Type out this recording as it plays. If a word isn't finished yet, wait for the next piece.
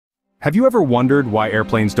Have you ever wondered why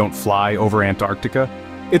airplanes don't fly over Antarctica?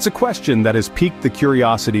 It's a question that has piqued the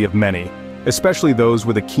curiosity of many, especially those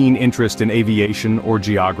with a keen interest in aviation or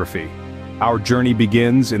geography. Our journey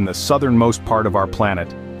begins in the southernmost part of our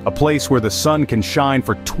planet, a place where the sun can shine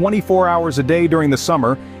for 24 hours a day during the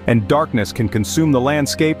summer and darkness can consume the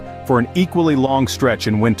landscape for an equally long stretch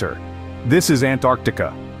in winter. This is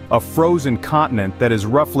Antarctica, a frozen continent that is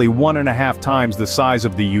roughly 1.5 times the size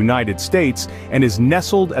of the United States and is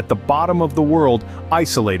nestled at the bottom of the world,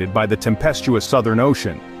 isolated by the tempestuous Southern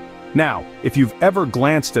Ocean. Now, if you've ever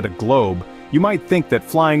glanced at a globe, you might think that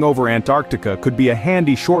flying over Antarctica could be a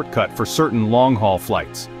handy shortcut for certain long-haul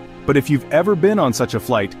flights. But if you've ever been on such a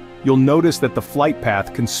flight, you'll notice that the flight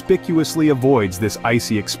path conspicuously avoids this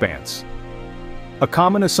icy expanse. A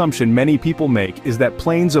common assumption many people make is that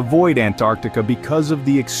planes avoid Antarctica because of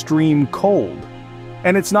the extreme cold.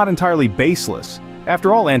 And it's not entirely baseless.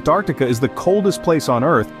 After all, Antarctica is the coldest place on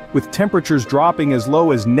Earth, with temperatures dropping as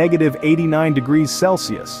low as -89 degrees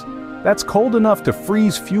Celsius. That's cold enough to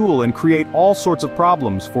freeze fuel and create all sorts of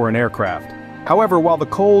problems for an aircraft. However, while the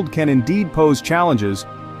cold can indeed pose challenges,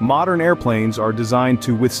 modern airplanes are designed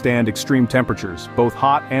to withstand extreme temperatures, both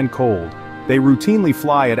hot and cold. They routinely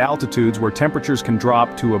fly at altitudes where temperatures can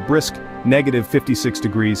drop to a brisk -56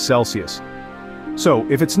 degrees Celsius. So,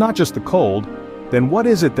 if it's not just the cold, then what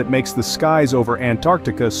is it that makes the skies over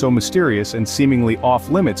Antarctica so mysterious and seemingly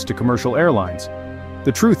off-limits to commercial airlines?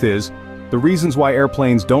 The truth is, the reasons why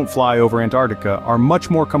airplanes don't fly over Antarctica are much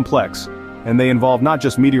more complex, and they involve not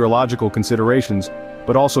just meteorological considerations,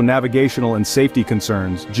 but also navigational and safety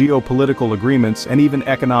concerns, geopolitical agreements, and even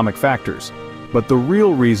economic factors. But the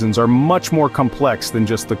real reasons are much more complex than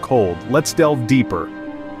just the cold. Let's delve deeper.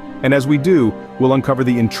 And as we do, we'll uncover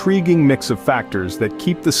the intriguing mix of factors that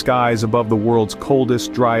keep the skies above the world's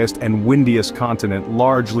coldest, driest, and windiest continent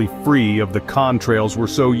largely free of the contrails we're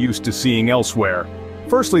so used to seeing elsewhere.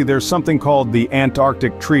 Firstly, there's something called the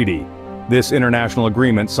Antarctic Treaty. This international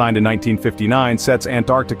agreement, signed in 1959, sets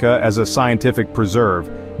Antarctica as a scientific preserve,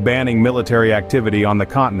 banning military activity on the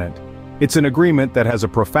continent. It's an agreement that has a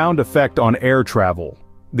profound effect on air travel.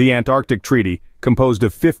 The Antarctic Treaty, composed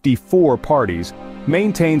of 54 parties,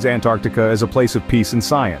 maintains Antarctica as a place of peace and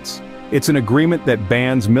science. It's an agreement that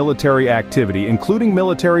bans military activity, including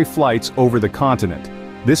military flights, over the continent.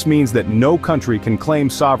 This means that no country can claim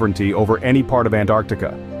sovereignty over any part of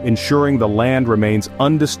Antarctica, ensuring the land remains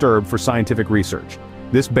undisturbed for scientific research.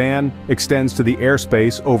 This ban extends to the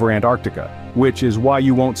airspace over Antarctica, which is why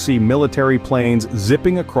you won't see military planes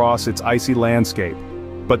zipping across its icy landscape.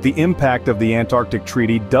 But the impact of the Antarctic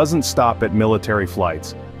Treaty doesn't stop at military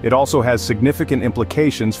flights. It also has significant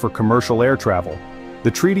implications for commercial air travel.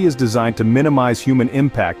 The treaty is designed to minimize human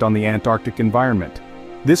impact on the Antarctic environment.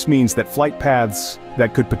 This means that flight paths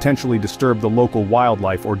that could potentially disturb the local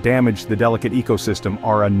wildlife or damage the delicate ecosystem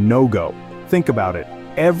are a no-go. Think about it.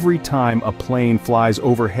 Every time a plane flies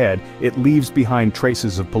overhead, it leaves behind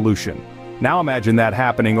traces of pollution. Now imagine that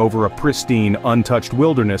happening over a pristine, untouched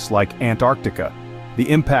wilderness like Antarctica. The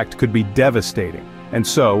impact could be devastating. And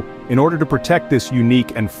so, in order to protect this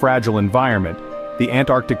unique and fragile environment, the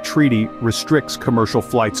Antarctic Treaty restricts commercial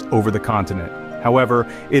flights over the continent. However,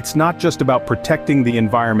 it's not just about protecting the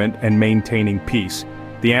environment and maintaining peace.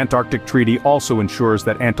 The Antarctic Treaty also ensures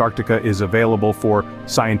that Antarctica is available for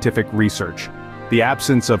scientific research. The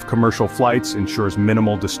absence of commercial flights ensures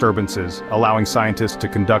minimal disturbances, allowing scientists to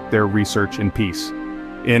conduct their research in peace.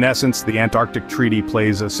 In essence, the Antarctic Treaty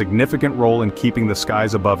plays a significant role in keeping the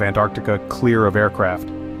skies above Antarctica clear of aircraft.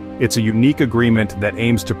 It's a unique agreement that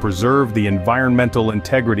aims to preserve the environmental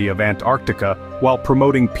integrity of Antarctica while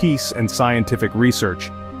promoting peace and scientific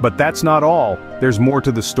research. But that's not all, there's more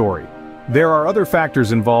to the story. There are other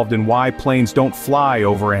factors involved in why planes don't fly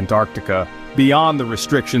over Antarctica, beyond the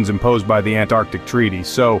restrictions imposed by the Antarctic Treaty,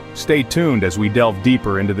 so stay tuned as we delve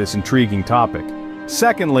deeper into this intriguing topic.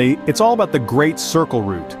 Secondly, it's all about the Great Circle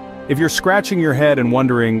Route. If you're scratching your head and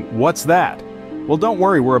wondering, what's that? Well, don't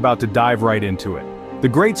worry, we're about to dive right into it. The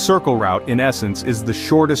Great Circle Route, in essence, is the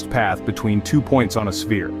shortest path between 2 points on a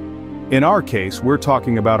sphere. In our case, we're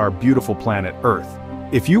talking about our beautiful planet Earth.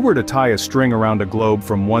 If you were to tie a string around a globe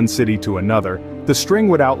from one city to another, the string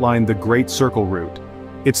would outline the Great Circle Route.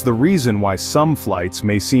 It's the reason why some flights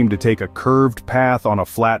may seem to take a curved path on a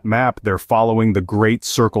flat map. They're following the Great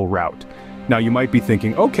Circle Route. Now you might be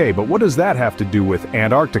thinking, okay, but what does that have to do with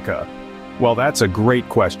Antarctica? Well, that's a great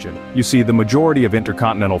question. You see, the majority of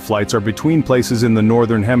intercontinental flights are between places in the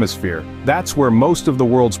northern hemisphere. That's where most of the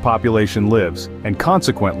world's population lives, and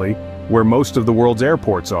consequently, where most of the world's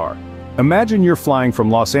airports are. Imagine you're flying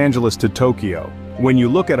from Los Angeles to Tokyo. When you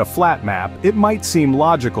look at a flat map, it might seem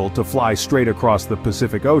logical to fly straight across the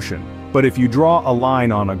Pacific Ocean, but if you draw a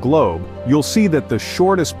line on a globe, you'll see that the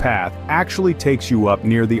shortest path actually takes you up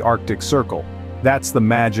near the Arctic Circle. That's the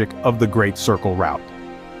magic of the Great Circle Route.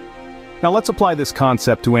 Now let's apply this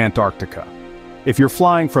concept to Antarctica. If you're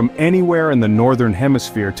flying from anywhere in the Northern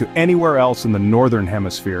Hemisphere to anywhere else in the Northern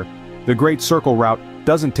Hemisphere, the Great Circle Route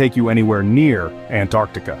doesn't take you anywhere near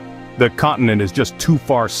Antarctica. The continent is just too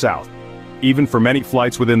far south. Even for many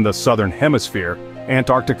flights within the Southern Hemisphere,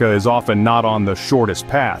 Antarctica is often not on the shortest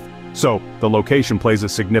path. So, the location plays a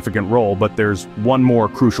significant role, but there's one more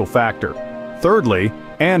crucial factor. Thirdly,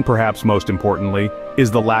 and perhaps most importantly, is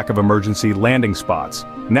the lack of emergency landing spots.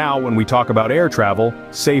 Now, when we talk about air travel,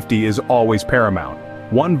 safety is always paramount.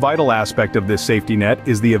 One vital aspect of this safety net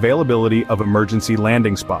is the availability of emergency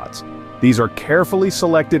landing spots. These are carefully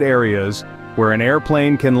selected areas where an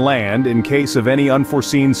airplane can land in case of any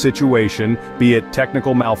unforeseen situation, be it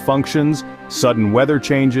technical malfunctions, sudden weather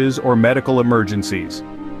changes, or medical emergencies.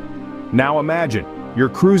 Now imagine, you're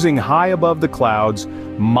cruising high above the clouds,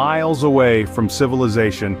 miles away from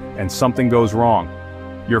civilization, and something goes wrong.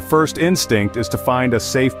 Your first instinct is to find a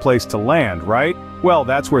safe place to land, right? Well,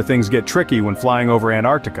 that's where things get tricky when flying over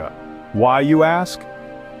Antarctica. Why, you ask?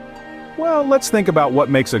 Well, let's think about what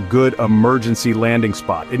makes a good emergency landing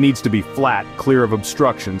spot. It needs to be flat, clear of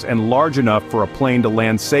obstructions, and large enough for a plane to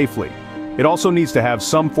land safely. It also needs to have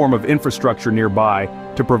some form of infrastructure nearby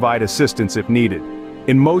to provide assistance if needed.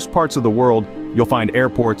 In most parts of the world, you'll find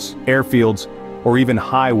airports, airfields, or even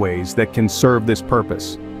highways that can serve this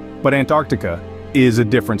purpose. But Antarctica is a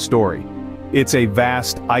different story. It's a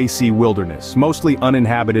vast, icy wilderness, mostly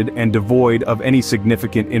uninhabited and devoid of any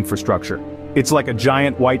significant infrastructure. It's like a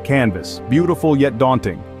giant white canvas, beautiful yet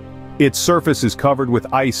daunting. Its surface is covered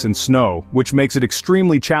with ice and snow, which makes it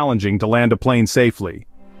extremely challenging to land a plane safely.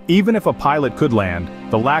 Even if a pilot could land,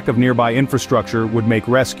 the lack of nearby infrastructure would make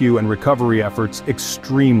rescue and recovery efforts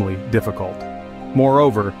extremely difficult.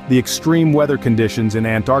 Moreover, the extreme weather conditions in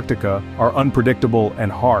Antarctica are unpredictable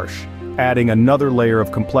and harsh, adding another layer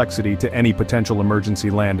of complexity to any potential emergency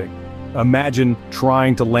landing. Imagine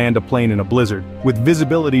trying to land a plane in a blizzard, with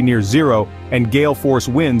visibility near zero and gale force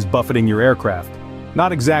winds buffeting your aircraft.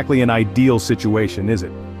 Not exactly an ideal situation, is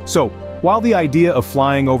it? So, while the idea of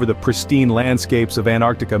flying over the pristine landscapes of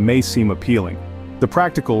Antarctica may seem appealing, the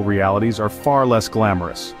practical realities are far less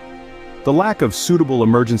glamorous. The lack of suitable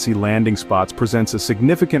emergency landing spots presents a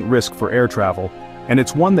significant risk for air travel, and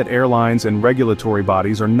it's one that airlines and regulatory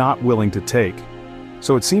bodies are not willing to take.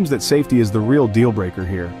 So it seems that safety is the real deal-breaker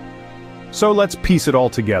here. So let's piece it all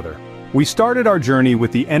together. We started our journey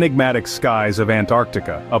with the enigmatic skies of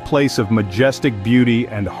Antarctica, a place of majestic beauty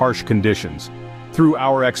and harsh conditions. Through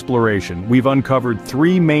our exploration, we've uncovered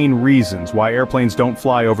three main reasons why airplanes don't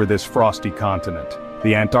fly over this frosty continent: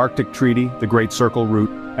 the Antarctic Treaty, the Great Circle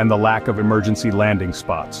Route, and the lack of emergency landing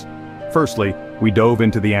spots. Firstly, we dove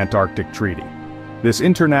into the Antarctic Treaty. This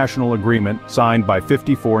international agreement, signed by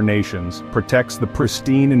 54 nations, protects the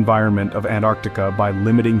pristine environment of Antarctica by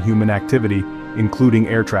limiting human activity, including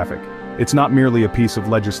air traffic. It's not merely a piece of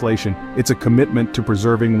legislation, it's a commitment to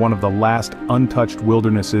preserving one of the last untouched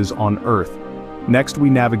wildernesses on Earth. Next,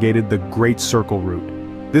 we navigated the Great Circle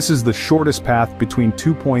Route. This is the shortest path between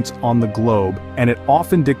 2 points on the globe, and it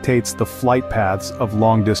often dictates the flight paths of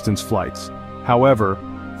long-distance flights. However,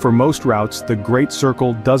 for most routes, the Great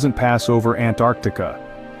Circle doesn't pass over Antarctica.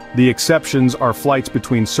 The exceptions are flights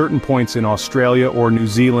between certain points in Australia or New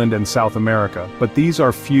Zealand and South America, but these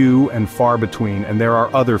are few and far between, and there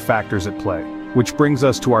are other factors at play. Which brings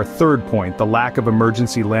us to our third point, the lack of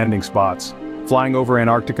emergency landing spots. Flying over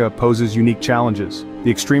Antarctica poses unique challenges.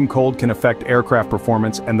 The extreme cold can affect aircraft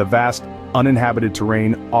performance, and the vast, uninhabited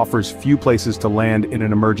terrain offers few places to land in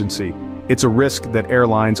an emergency. It's a risk that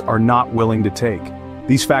airlines are not willing to take.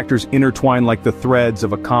 These factors intertwine like the threads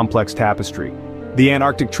of a complex tapestry. The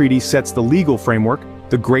Antarctic Treaty sets the legal framework,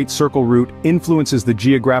 the Great Circle Route influences the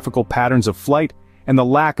geographical patterns of flight, and the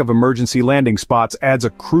lack of emergency landing spots adds a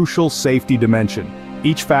crucial safety dimension.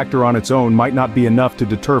 Each factor on its own might not be enough to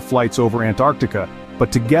deter flights over Antarctica,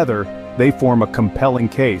 but together, they form a compelling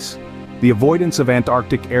case. The avoidance of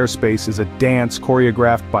Antarctic airspace is a dance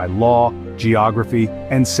choreographed by law, geography,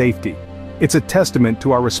 and safety. It's a testament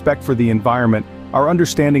to our respect for the environment, our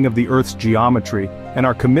understanding of the Earth's geometry, and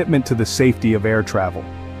our commitment to the safety of air travel.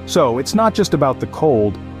 So, it's not just about the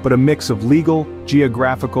cold, but a mix of legal,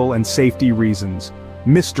 geographical, and safety reasons.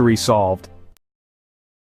 Mystery solved,